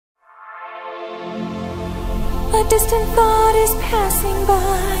a distant thought is passing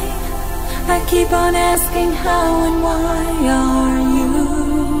by. I keep on asking how and why are you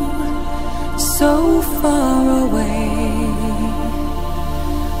so far away?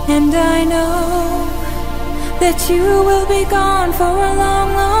 And I know that you will be gone for a long,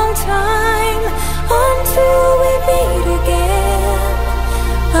 long time. Until we meet again,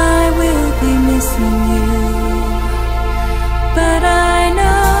 I will be missing you.